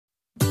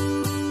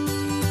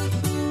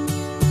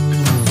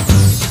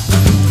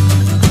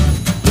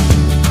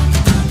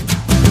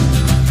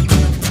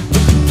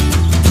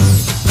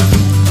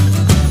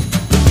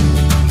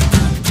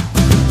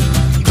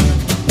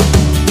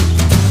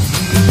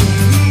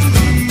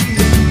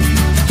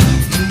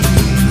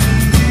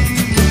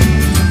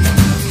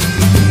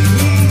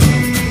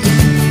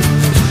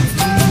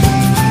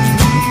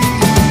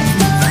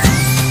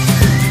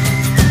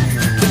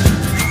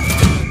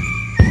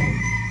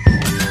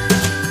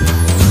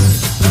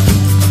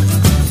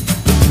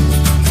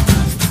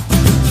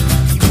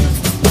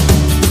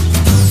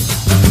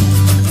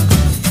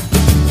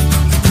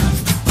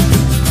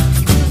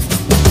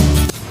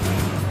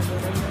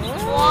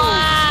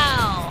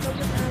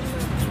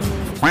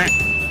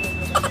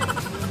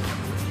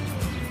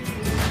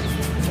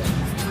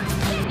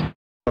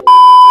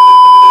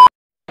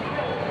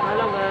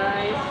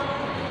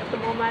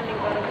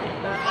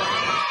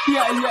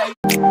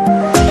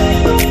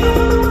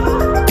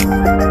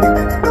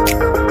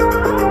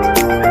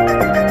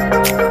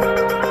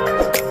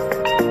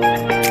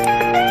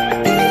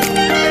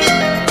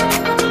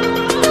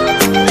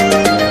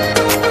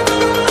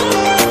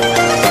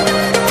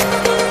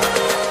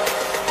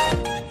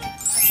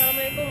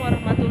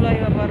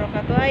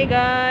Hai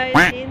guys,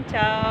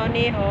 ciao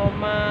nih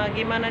Homa.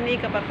 Gimana nih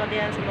kabar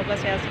kalian? Semoga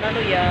sehat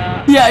selalu ya.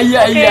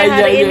 Oke,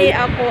 hari ini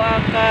aku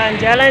akan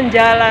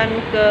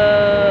jalan-jalan ke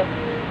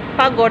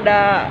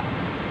pagoda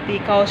di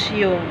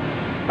KAOHSIUNG.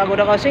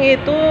 Pagoda KAOHSIUNG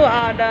itu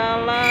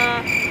adalah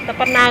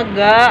tempat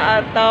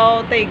naga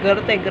atau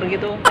tiger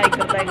gitu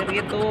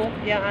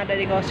yang ada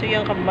di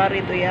KAOHSIUNG yang kembar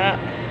itu ya.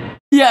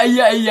 Nah,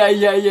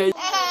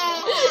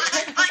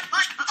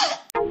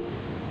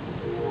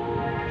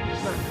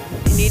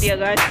 ini dia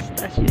guys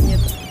stasiunnya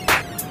tuh.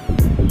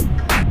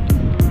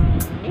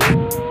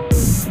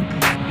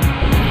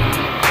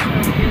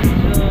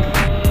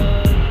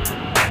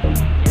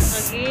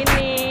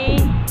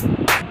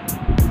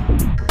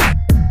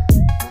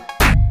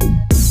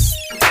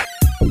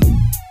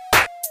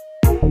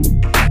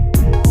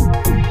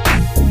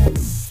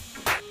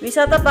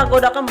 Wisata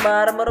Pagoda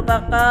Kembar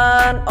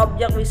merupakan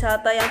objek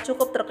wisata yang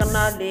cukup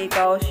terkenal di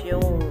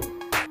KAOHSIUNG.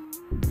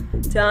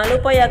 Jangan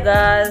lupa ya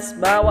guys,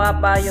 bawa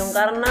payung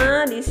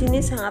karena di sini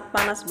sangat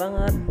panas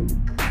banget.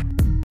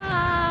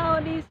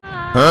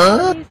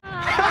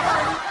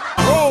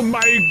 Oh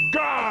my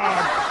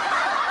god!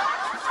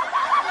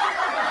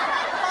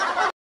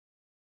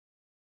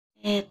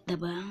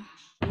 Bang.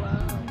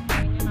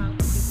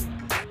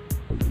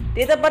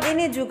 Di tempat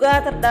ini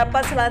juga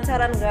terdapat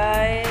selancaran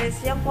guys.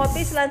 Yang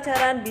hobi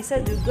selancaran bisa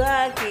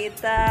juga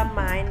kita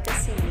main ke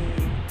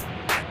sini.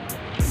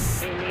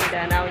 Ini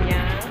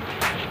danaunya.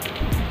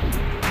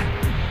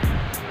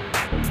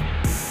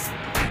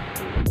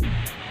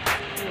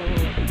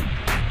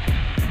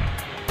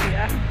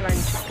 Ya,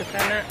 lanjut ke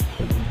sana.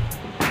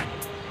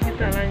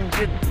 Kita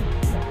lanjut.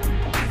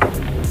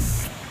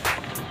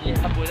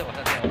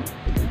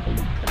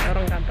 Ada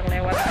orang ganteng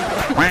lewat.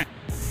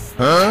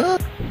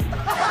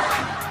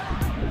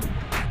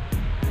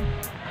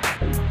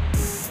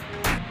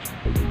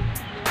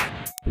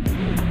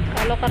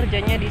 Kalau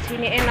kerjanya di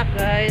sini enak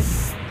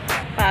guys,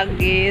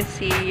 pagi,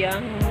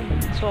 siang,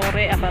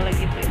 sore,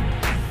 apalagi tuh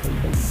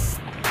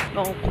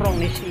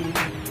nongkrong di sini,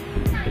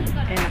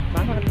 enak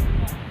banget.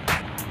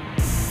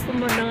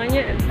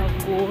 Pemandangannya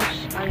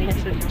bagus, anginnya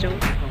sejuk,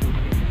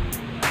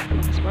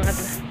 bagus banget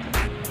lah.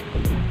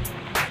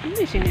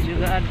 Di sini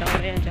juga ada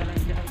orang yang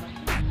jalan-jalan.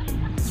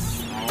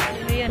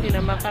 Ini yang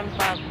dinamakan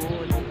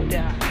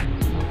pagoda.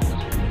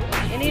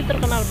 Ini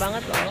terkenal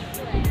banget loh.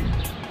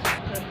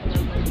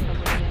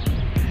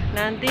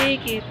 Nanti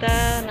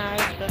kita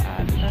naik ke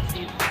atas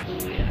itu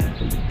ya.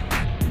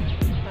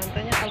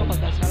 Lantainya kalau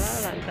nggak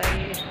salah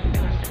lantai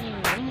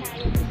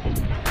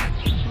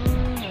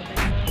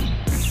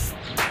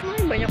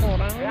 6. Banyak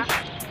orang.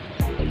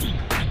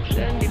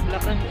 Dan di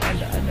belakang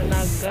ada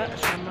naga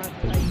sama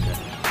tiger.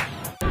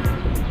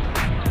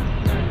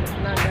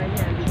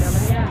 Naganya di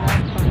dalamnya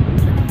apa?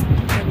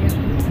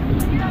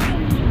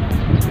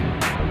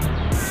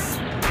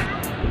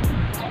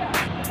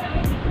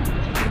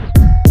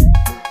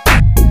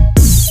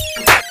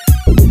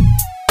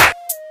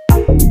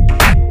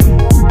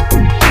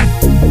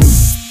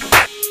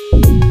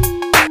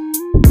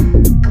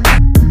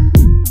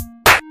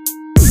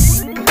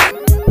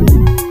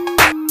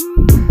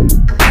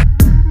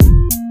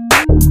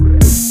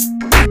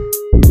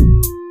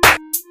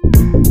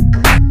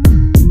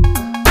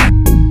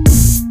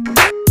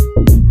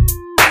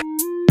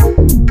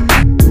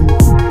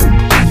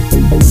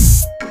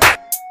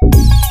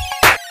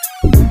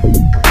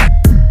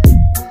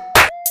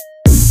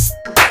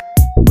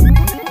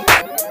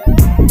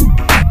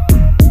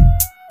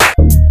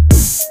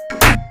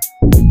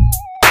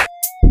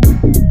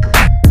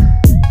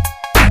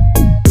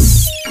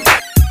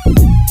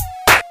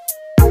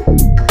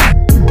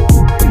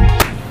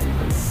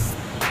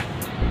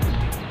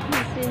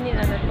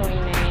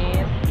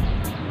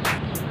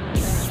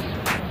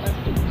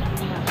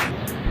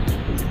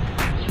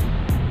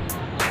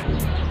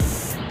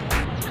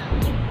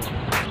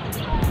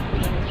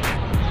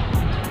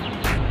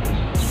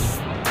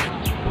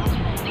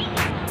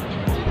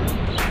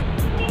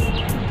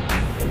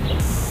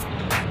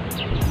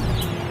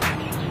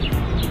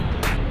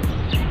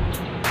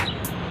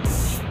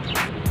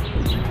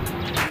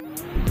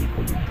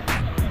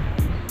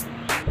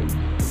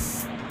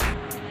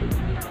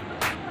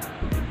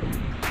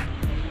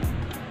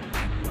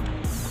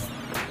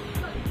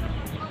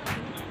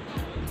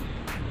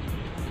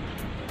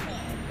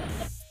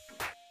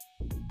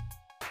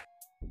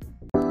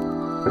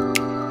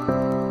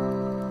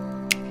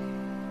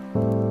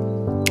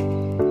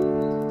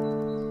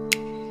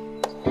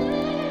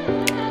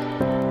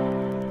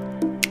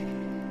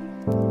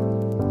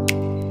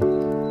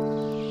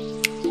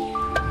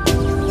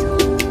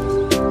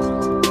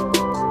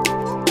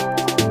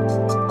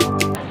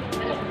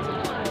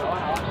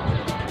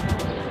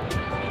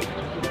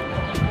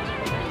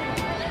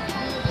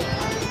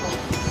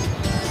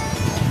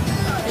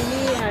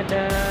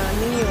 Ada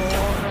Nio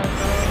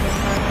atau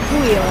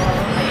Kuil.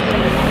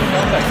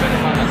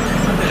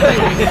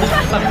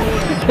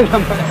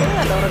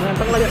 Ada orang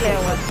ganteng lagi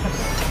lewat.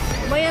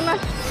 Lumayan lah,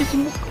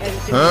 cicimuk.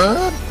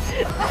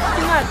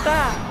 Di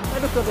mata.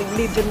 Aduh, kering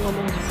lidin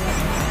ngomong juga.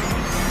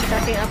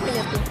 Saking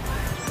apanya tuh?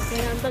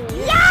 Saking ganteng.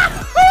 Ya.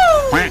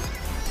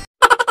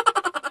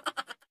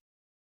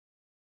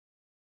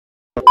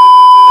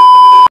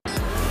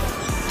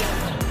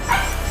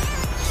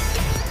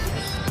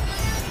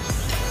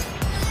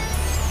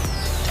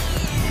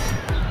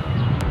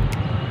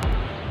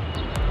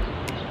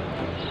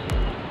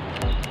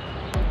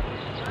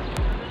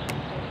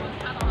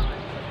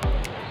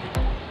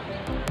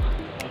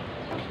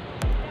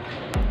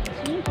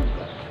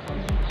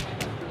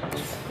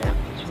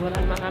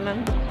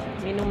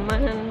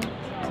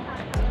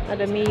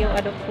 ada Mio,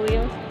 ada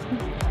Kuil.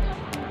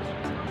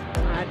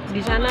 Nah,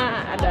 di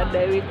sana ada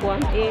Dewi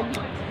Kuan Im.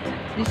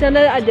 Di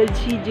sana ada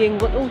si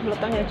Jenggot.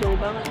 Letaknya jauh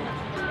banget.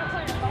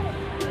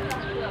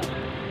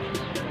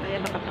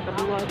 Kayak dekat-dekat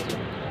dua aja.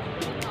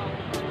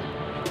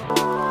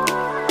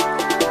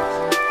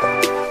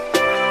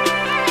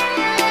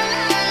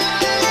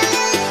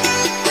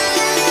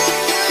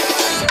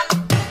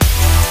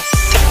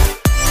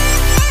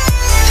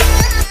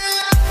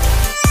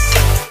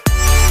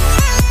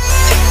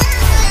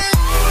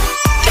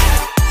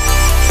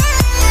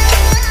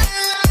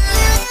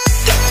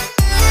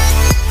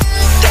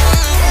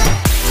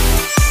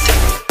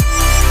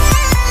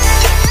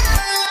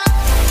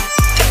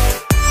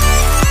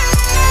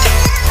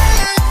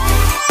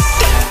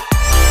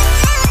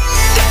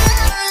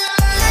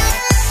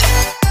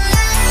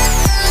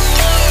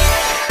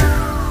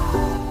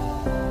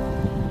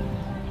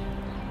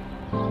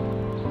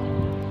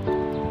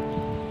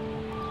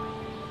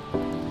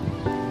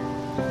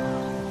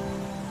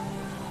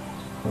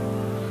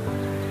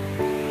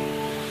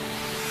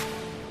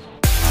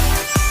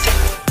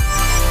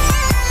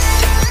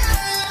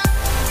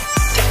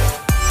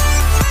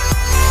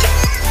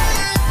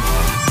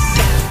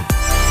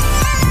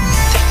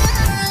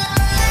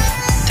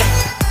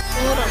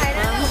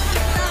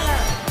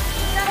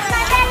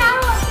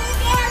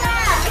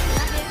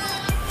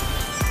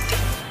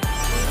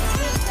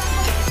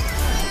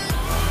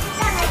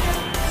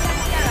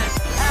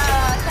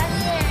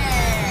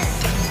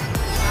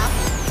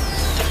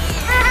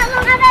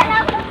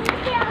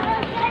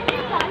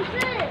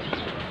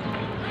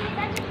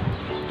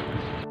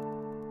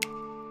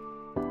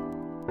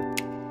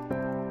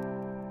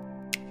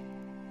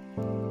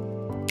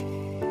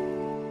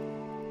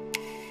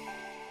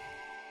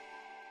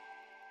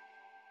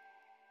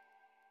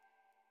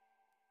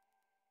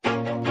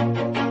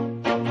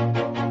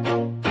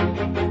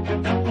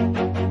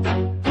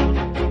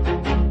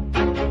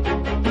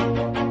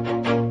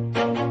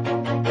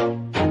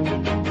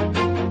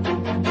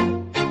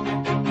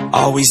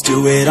 Always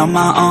do it on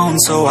my own,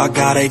 so I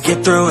gotta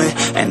get through it.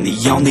 And the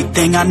only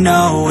thing I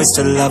know is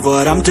to love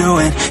what I'm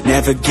doing.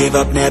 Never give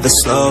up, never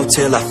slow,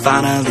 till I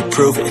finally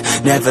prove it.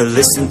 Never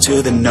listen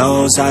to the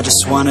no's, I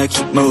just wanna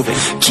keep moving.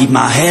 Keep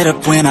my head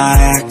up when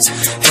I act,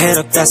 head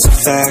up, that's a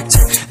fact.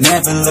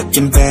 Never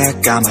looking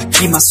back, I'ma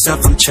keep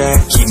myself on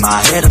track. Keep my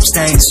head up,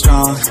 staying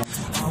strong.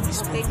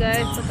 Oke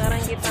guys,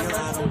 sekarang kita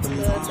masuk ke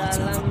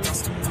dalam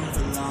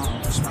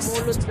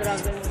mulut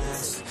dragon.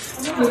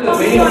 Di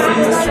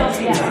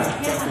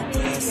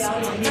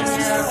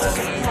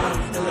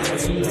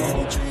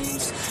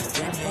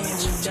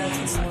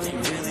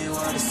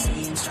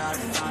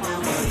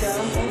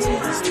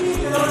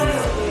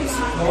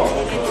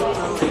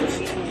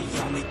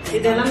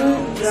dalam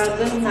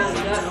dragon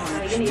naga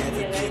kayak gini ya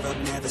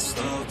guys.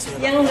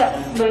 Yang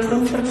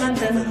belum pernah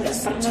dan nggak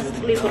pernah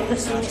lihat ke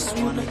sini.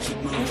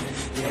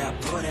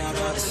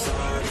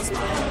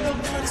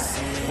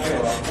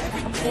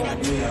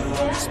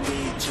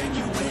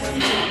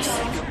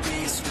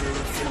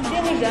 Dia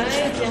nih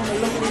guys yang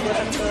belum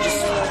lihat ke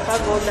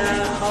pagoda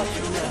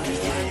KAOHSIUNG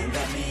Taiwan.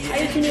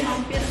 Ayo sini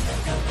mampir.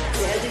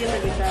 Ya aja kita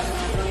bisa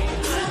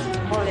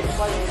boleh.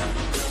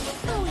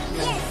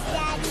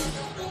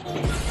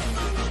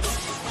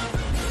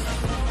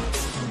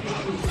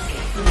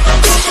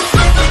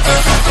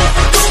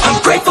 I'm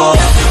grateful,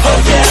 oh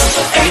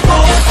yeah,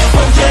 able,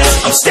 oh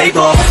yeah, I'm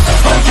stable,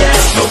 oh yeah,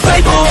 no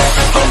label, oh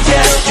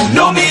yeah, you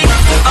know me, I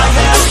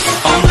have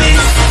only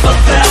a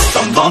path,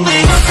 I'm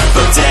lonely,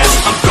 but damn,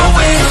 I'm going to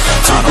win.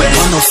 I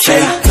want no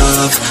fake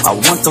love, I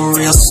want the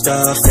real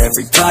stuff.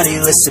 Everybody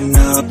listen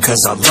up,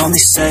 cause I'll only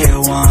say it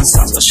once.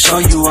 I'm gonna show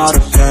you all the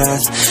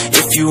path.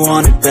 If you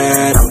want it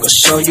bad, I'm gonna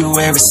show you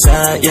where it's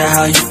at. Yeah,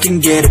 how you can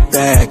get it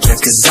back. Yeah,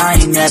 cause I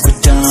ain't never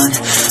done,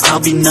 I'll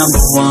be number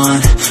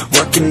one.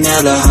 Working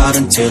hella hard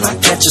until I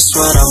get just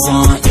what I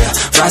want. Yeah,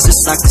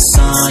 rises like the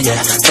sun,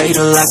 yeah,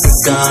 fatal like a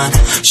gun.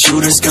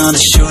 Shooter's gonna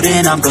shoot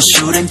and I'm gonna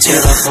shoot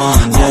until I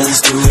won. Yeah,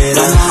 always do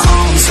it on my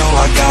own, so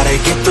I gotta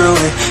get through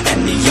it.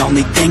 And the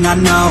only thing I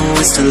know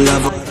is to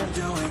love what I'm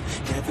doing.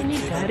 Ini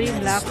dari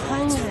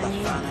belakang nih.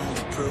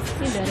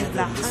 Ini dari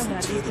belakang,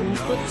 dari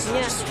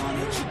buntutnya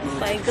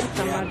tiger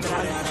sama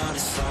dragon.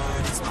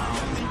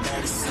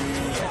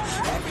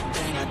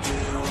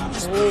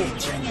 Oh,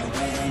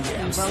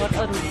 keren banget,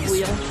 aduh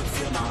buyang.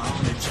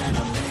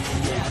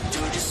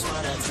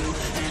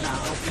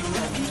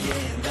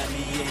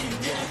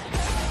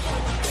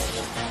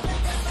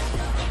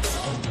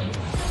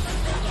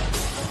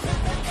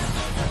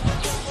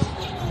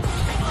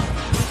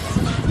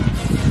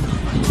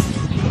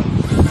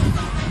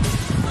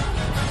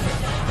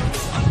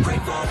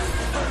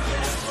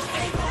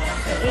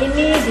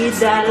 Ini di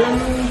dalam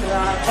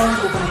dragon,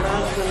 bukan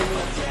dragon,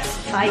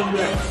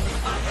 tiger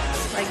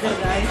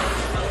guys.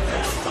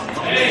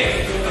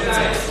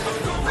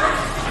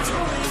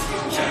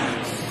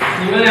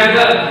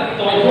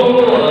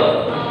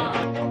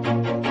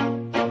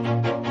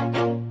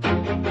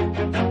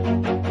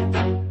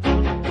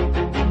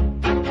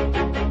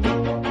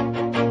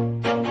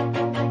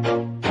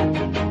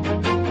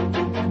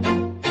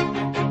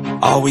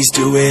 always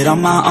do it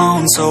on my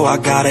own, so I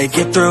gotta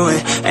get through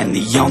it. And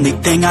the only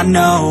thing I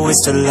know is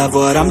to love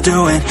what I'm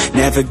doing.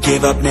 Never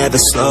give up, never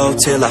slow,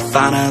 till I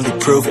finally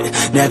prove it.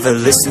 Never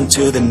listen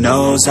to the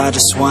no's, I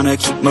just wanna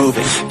keep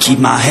moving. Keep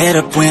my head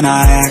up when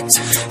I act,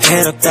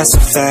 head up, that's a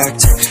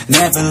fact.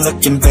 Never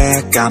looking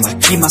back, I'ma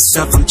keep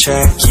myself on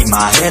track. Keep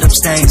my head up,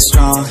 staying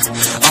strong,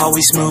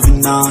 always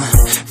moving on.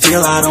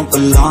 Feel I don't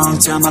belong,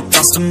 tell my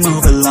thoughts to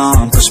move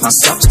along. Push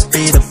myself to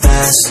be the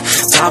best,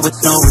 die with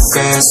no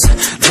regrets.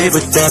 Live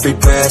with every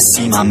breath,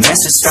 see my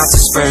message start to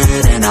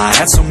spread. And I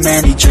had so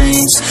many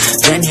dreams,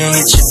 then you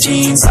hit your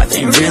teens. Life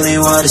ain't really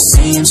what it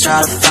seems, try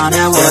to find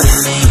out what it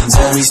means.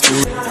 Always do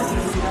it.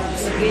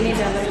 Begini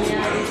dalamnya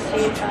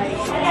isi Thai,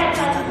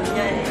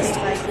 dalamnya isi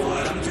Thai.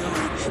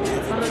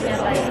 Perutnya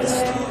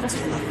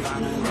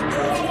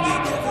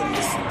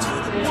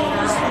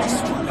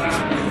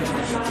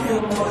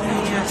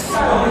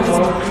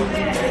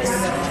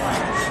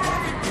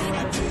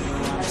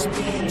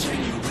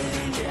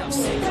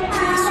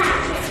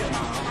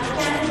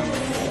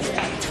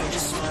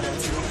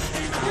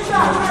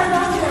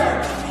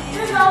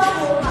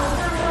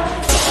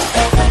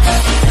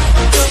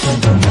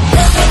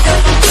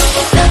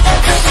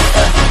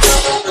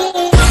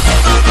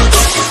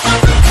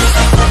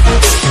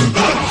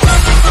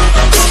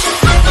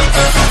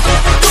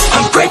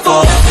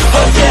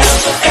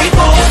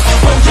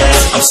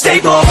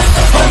stable,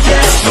 oh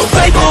yeah, no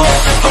label,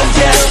 oh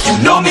yeah, you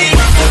know me,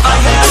 I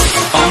have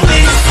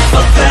only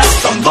a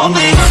path, I'm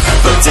lonely,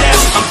 but damn,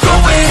 I'm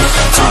going to win.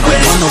 I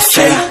want no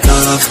fake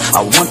love,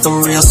 I want the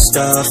real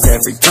stuff.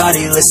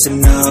 Everybody listen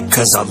up,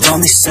 cause I'll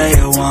only say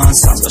it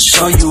once. I'm gonna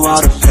show you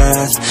all the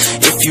path,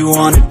 if you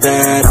want it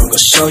bad. I'm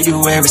gonna show you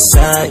where it's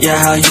at, yeah,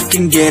 how you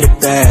can get it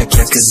back.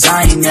 Yeah, cause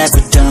I ain't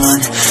never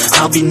done,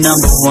 I'll be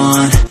number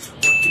one.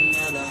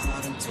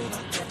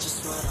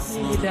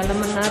 di dalam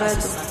menara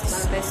tuh,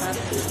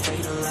 lantai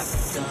 1.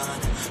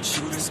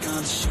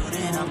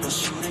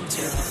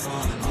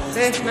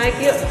 Oke, naik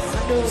yuk.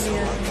 Aduh,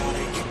 dia.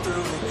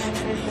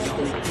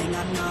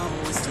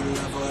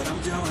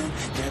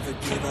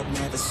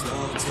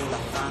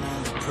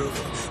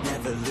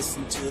 Never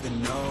listen to the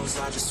no's,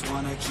 I just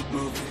wanna keep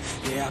moving.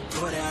 Yeah, I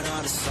put out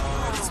all the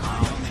art, it's my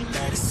only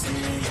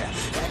medicine. Yeah,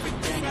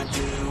 everything I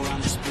do,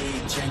 I'm just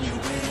being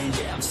genuine.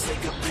 Yeah, I'm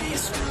sick of being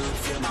screwed,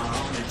 feel my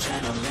own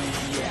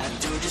adrenaline. Yeah, I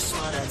do just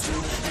what I do,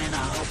 and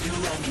I hope you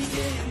let me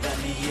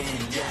in,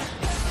 yeah.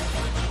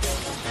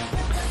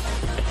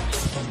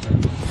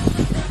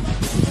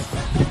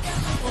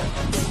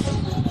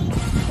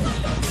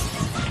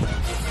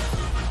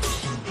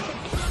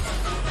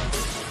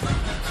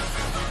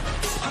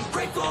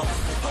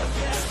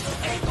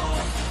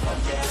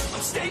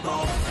 Stable,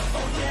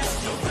 oh yeah,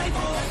 no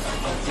label,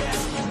 oh yeah,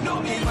 you know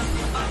me,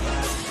 I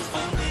have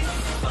only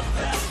a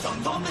path, I'm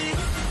lonely,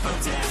 but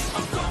damn,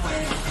 I'm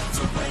going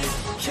to win,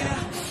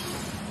 yeah.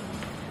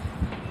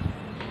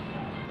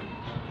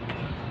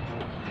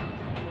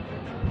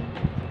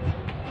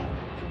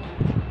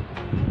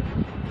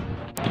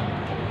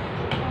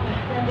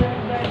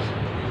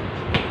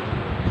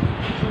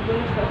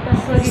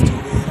 Always do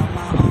it on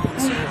my own,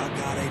 so I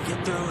gotta get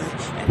through it,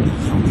 and the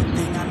only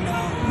thing I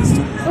know is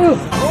to love.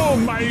 Oh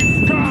my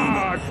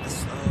God!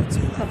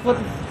 Takut.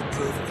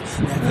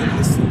 Never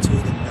listen to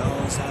the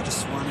no's, I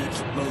just wanna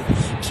keep moving.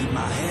 Keep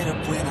my head up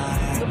when I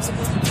act,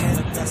 head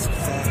up, that's a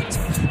fact.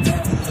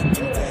 Never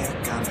looking back,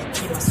 I'ma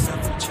keep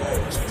myself in check.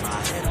 Keep my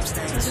head up,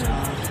 staying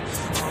strong,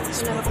 always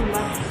moving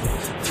on.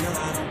 Feel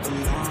I don't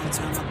belong,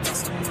 tell my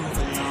thoughts to move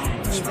along.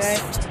 Push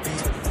myself to be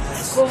the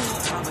best,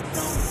 time with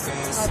no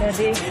regrets. Ada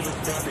di Live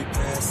with every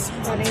breath, see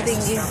my paling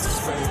tinggi message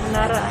start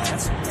to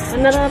spread.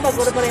 menara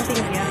pagoda paling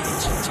tinggi ya.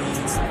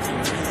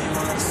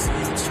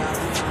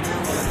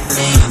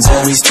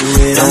 Always do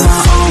it on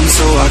my own,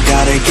 so I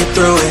gotta get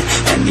through it.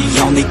 And the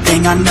only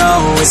thing I know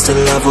is to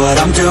love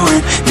what I'm doing.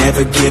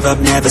 Never give up,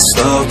 never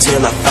slow, till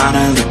I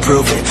finally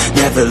prove it.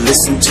 Never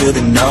listen to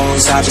the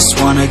no's, I just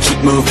wanna keep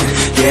moving.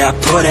 Yeah, I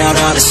put out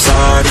all this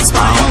art, it's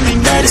my only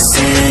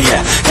medicine.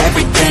 Yeah,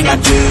 everything I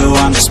do,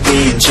 I'm just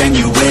being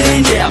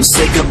genuine. Yeah, I'm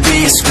sick of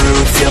being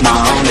screwed, feel my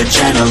own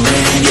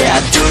adrenaline. Yeah,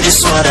 I do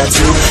just what I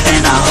do,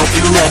 and I hope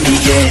you let me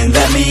in,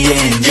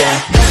 yeah.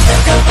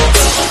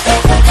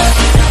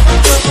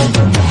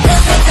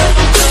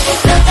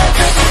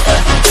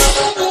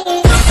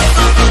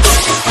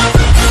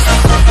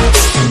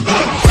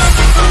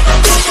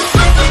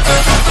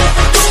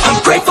 I'm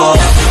grateful,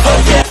 oh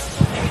yeah.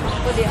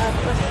 Aku di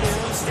atas ya,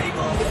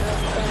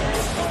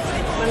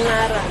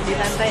 menara di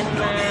lantai 6.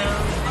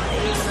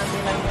 Ini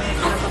penampilannya,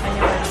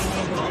 penampakannya pagi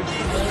ini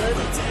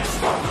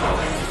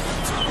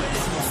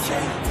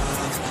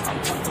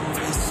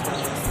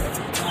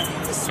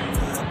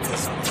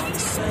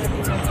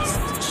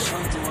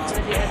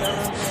Jadi ada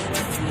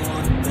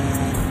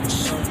orang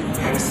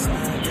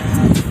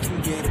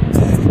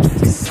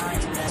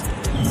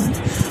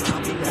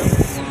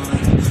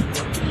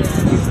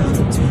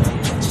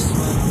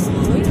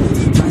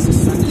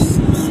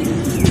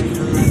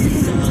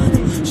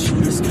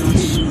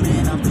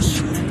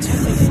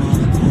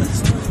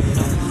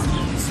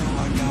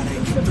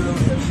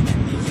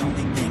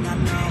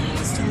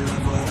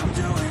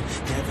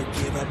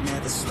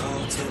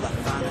till I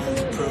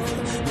finally prove it.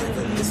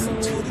 Never listen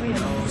to the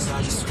no's, I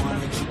just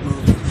wanna keep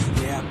moving.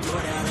 Yeah, I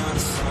put out all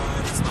the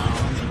sun, it's my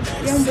only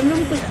medicine. Yang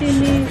belum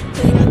kesini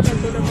dengan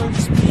satu nama.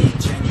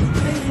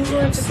 Ay,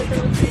 buruan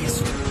sekitar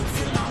sini.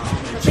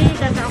 Tapi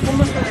kata aku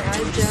mah sore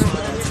aja,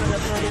 soalnya pada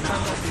sore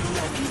panas.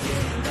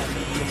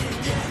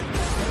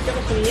 Kita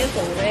kesininya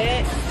sore.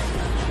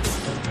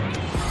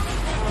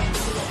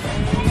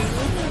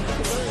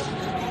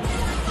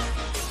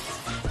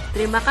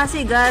 Terima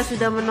kasih guys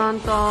sudah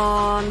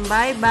menonton.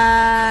 Bye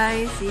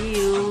bye. See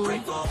you.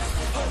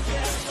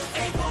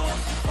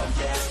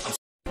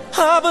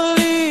 I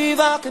believe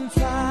I can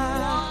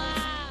fly.